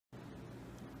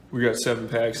We got 7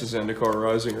 packs of Zendikar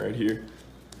Rising right here.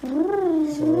 So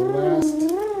the last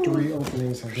 3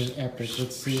 openings have been epic.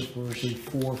 Let's see if we'll see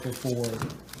 4 for 4. All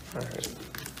right.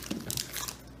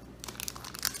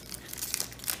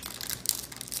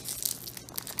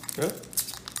 Yeah.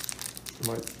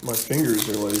 My fingers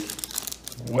are like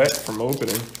wet from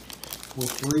opening. We're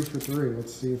 3 for 3.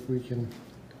 Let's see if we can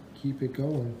keep it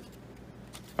going.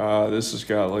 This has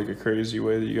got like a crazy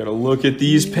way that you got to look at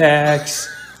these packs.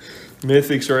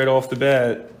 Mythics right off the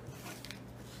bat.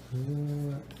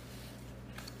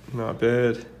 Not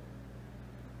bad.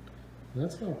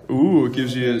 That's not. Ooh, it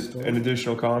gives you an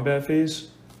additional combat phase.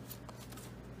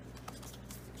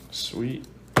 Sweet.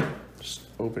 Just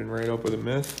opening right up with a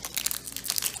myth.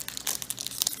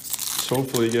 Let's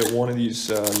hopefully get one of these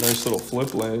nice little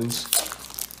flip lands.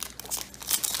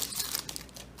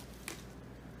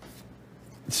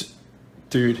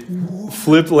 Dude,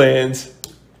 flip lands.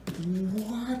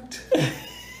 What?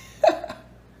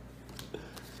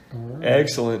 Right.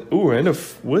 Excellent. Ooh, and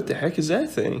what the heck is that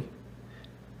thing?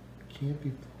 Can't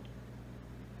be.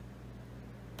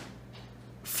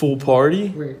 Full party?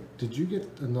 Wait, did you get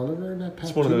another rare in that pack?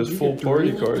 It's one of those full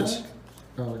party cards.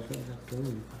 Oh, I got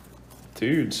 3.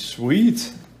 Dude,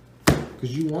 sweet.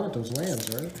 Because you wanted those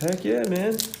lands, right? Heck yeah,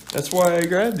 man. That's why I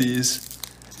grabbed these.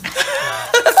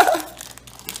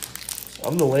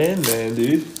 I'm the land man,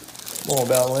 dude. I'm all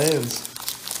about lands.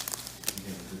 You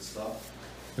getting good stuff?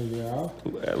 Yeah.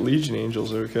 Legion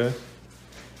Angel's okay.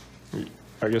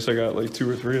 I guess I got like 2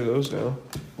 or 3 of those now.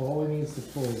 All he needs to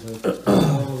pull is like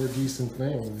one other decent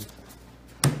thing.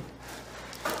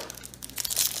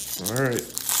 All right,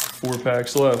 4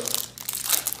 packs left.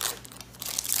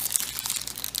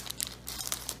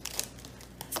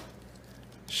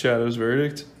 Shadow's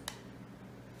Verdict.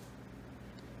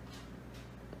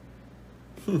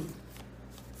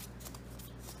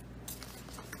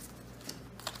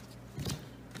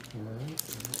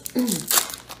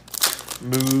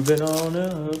 Moving on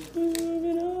up,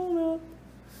 moving on up.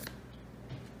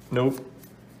 Nope.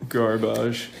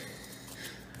 Garbage.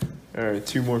 Alright,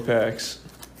 2 more packs.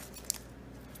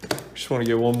 Just want to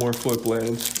get one more flip land.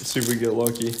 Let's see if we get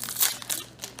lucky.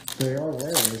 They are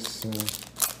rares, so.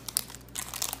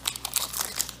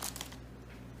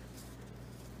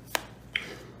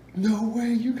 No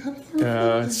way, you got a third.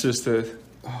 Yeah, it's just a.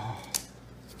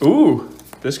 Ooh,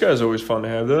 this guy's always fun to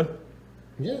have though.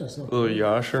 Yeah, it's not Little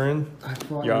Yasharin. I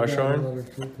thought you got Yasharn. another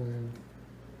flip land.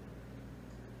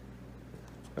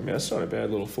 I mean, that's not a bad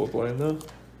little flip land though.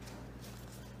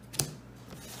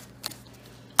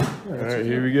 Yeah, Alright,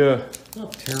 here we go.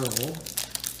 Not terrible.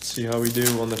 Let's see how we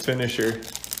do on the finisher.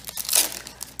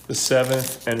 The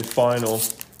 7th and final.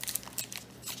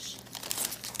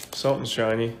 Something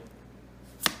shiny.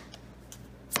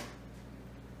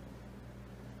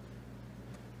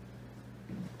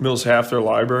 Mills half their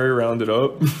library rounded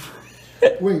up.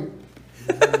 Wait.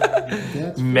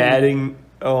 That's Matting.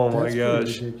 Oh my that's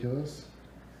gosh. pretty ridiculous.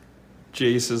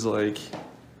 Jace is like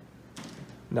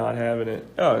not having it.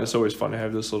 Oh, it's always fun to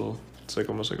have this little, it's like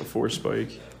almost like a 4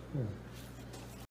 spike. Yeah.